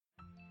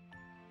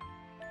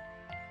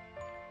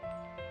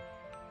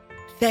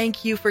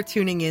Thank you for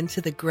tuning in to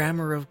The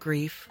Grammar of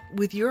Grief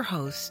with your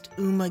host,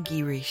 Uma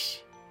Girish,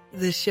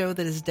 the show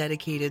that is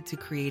dedicated to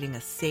creating a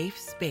safe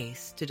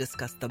space to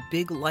discuss the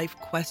big life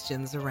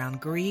questions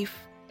around grief,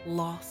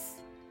 loss,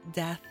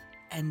 death,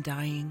 and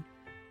dying.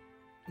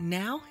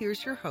 Now,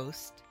 here's your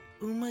host,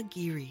 Uma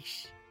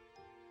Girish.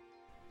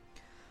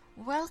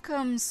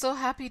 Welcome. So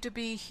happy to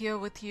be here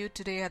with you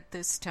today at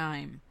this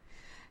time.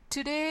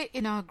 Today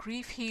in our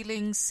grief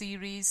healing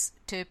series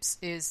tips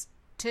is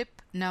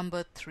tip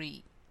number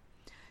 3.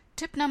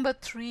 Tip number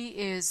 3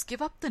 is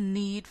give up the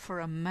need for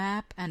a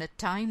map and a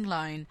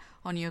timeline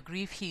on your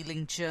grief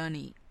healing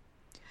journey.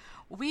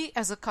 We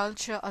as a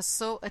culture are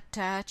so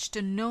attached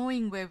to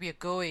knowing where we are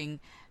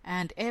going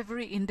and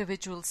every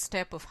individual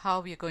step of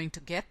how we are going to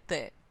get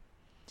there.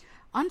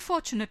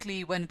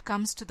 Unfortunately, when it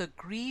comes to the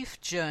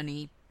grief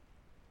journey,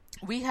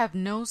 we have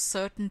no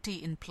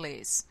certainty in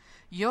place.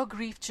 Your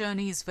grief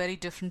journey is very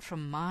different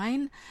from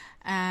mine,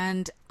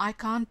 and I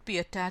can't be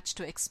attached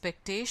to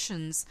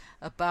expectations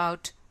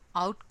about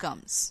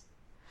outcomes.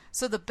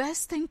 So the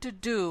best thing to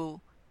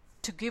do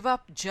to give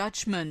up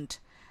judgment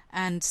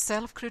and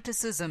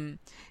self-criticism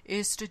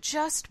is to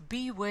just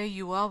be where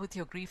you are with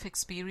your grief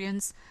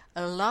experience,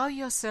 allow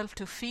yourself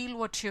to feel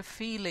what you're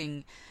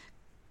feeling,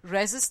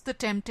 resist the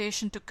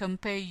temptation to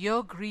compare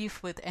your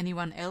grief with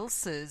anyone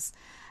else's,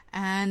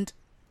 and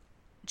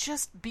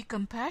just be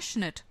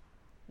compassionate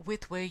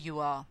with where you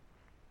are.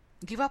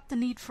 Give up the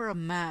need for a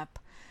map.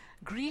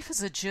 Grief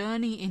is a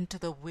journey into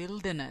the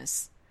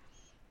wilderness.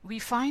 We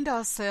find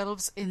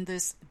ourselves in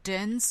this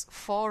dense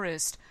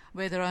forest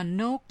where there are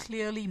no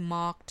clearly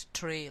marked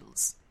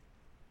trails.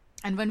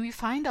 And when we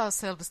find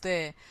ourselves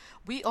there,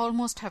 we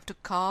almost have to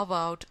carve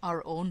out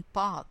our own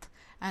path.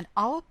 And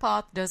our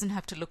path doesn't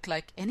have to look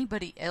like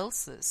anybody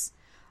else's.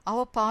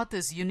 Our path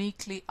is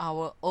uniquely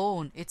our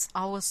own. It's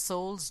our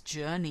soul's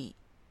journey.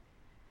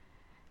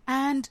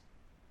 And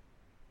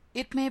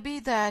it may be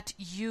that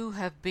you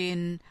have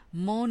been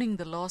mourning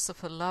the loss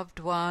of a loved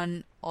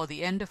one or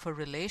the end of a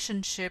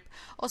relationship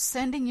or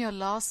sending your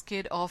last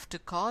kid off to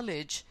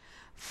college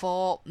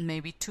for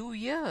maybe 2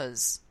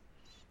 years.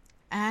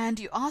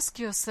 And you ask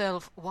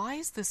yourself, why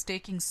is this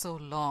taking so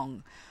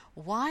long?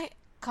 Why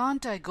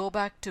can't I go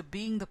back to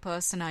being the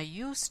person I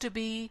used to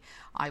be?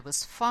 I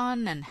was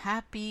fun and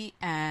happy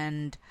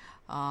and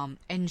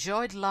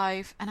enjoyed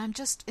life, and I'm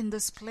just in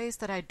this place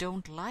that I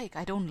don't like.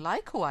 I don't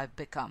like who I've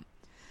become.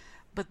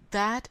 But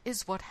that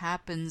is what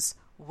happens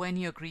when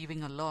you're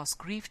grieving a loss.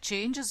 Grief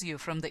changes you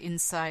from the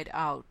inside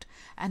out.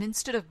 And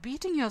instead of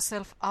beating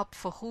yourself up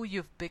for who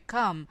you've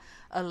become,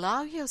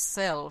 allow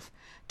yourself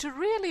to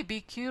really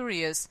be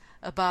curious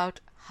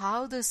about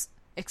how this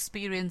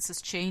experience is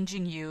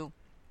changing you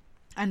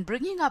and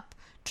bringing up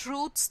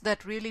truths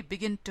that really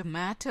begin to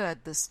matter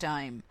at this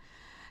time.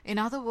 In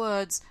other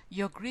words,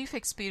 your grief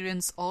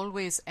experience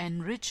always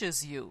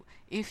enriches you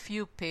if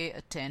you pay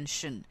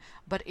attention.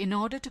 But in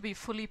order to be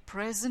fully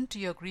present to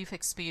your grief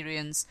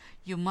experience,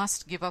 you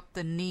must give up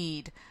the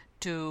need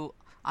to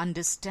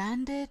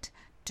understand it,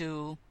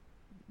 to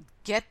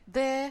get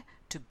there,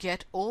 to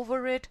get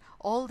over it,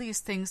 all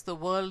these things the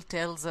world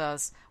tells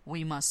us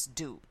we must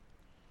do.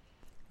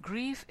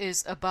 Grief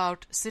is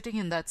about sitting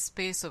in that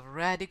space of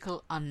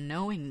radical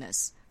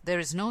unknowingness. There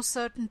is no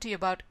certainty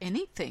about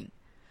anything.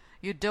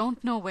 You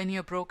don't know when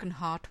your broken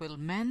heart will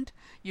mend.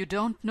 You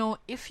don't know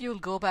if you'll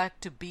go back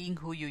to being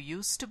who you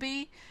used to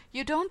be.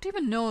 You don't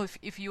even know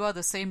if you are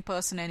the same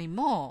person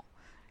anymore.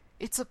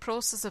 It's a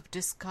process of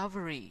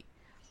discovery,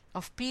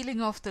 of peeling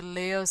off the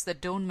layers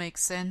that don't make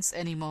sense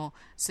anymore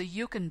so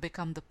you can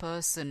become the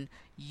person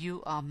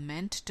you are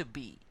meant to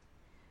be.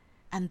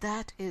 And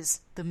that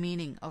is the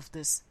meaning of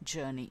this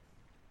journey.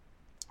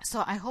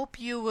 So I hope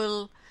you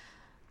will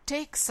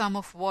take some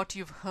of what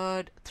you've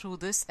heard through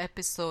this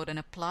episode and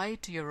apply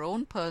it to your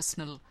own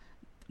personal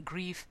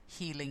grief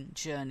healing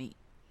journey.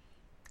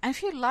 And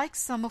if you like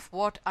some of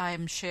what I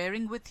am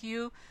sharing with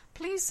you,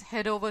 please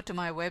head over to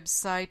my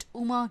website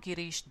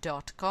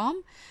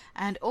umagirish.com,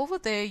 and over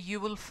there you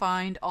will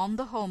find on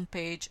the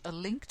homepage a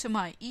link to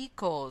my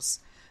e-course,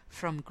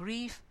 From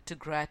Grief to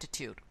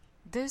Gratitude.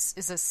 This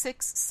is a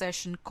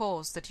 6-session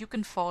course that you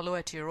can follow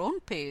at your own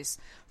pace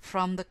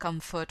from the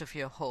comfort of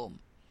your home.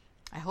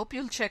 I hope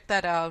you'll check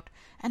that out,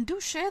 and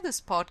do share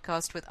this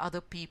podcast with other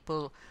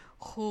people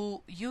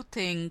who you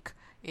think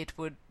it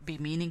would be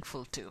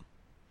meaningful to.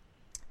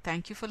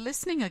 Thank you for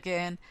listening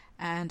again,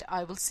 and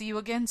I will see you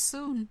again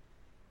soon.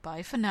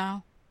 Bye for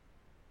now.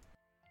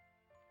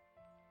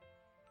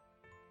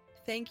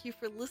 Thank you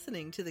for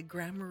listening to The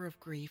Grammar of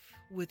Grief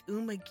with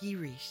Uma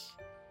Girish.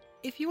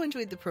 If you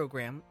enjoyed the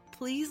program,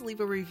 please leave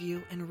a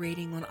review and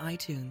rating on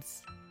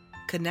iTunes.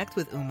 Connect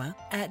with Uma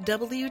at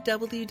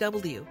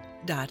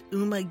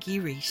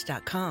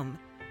www.umagirish.com.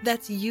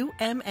 That's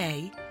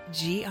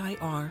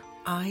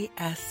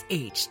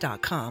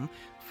UMAGIRISH.com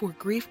for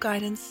grief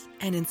guidance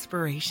and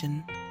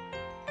inspiration.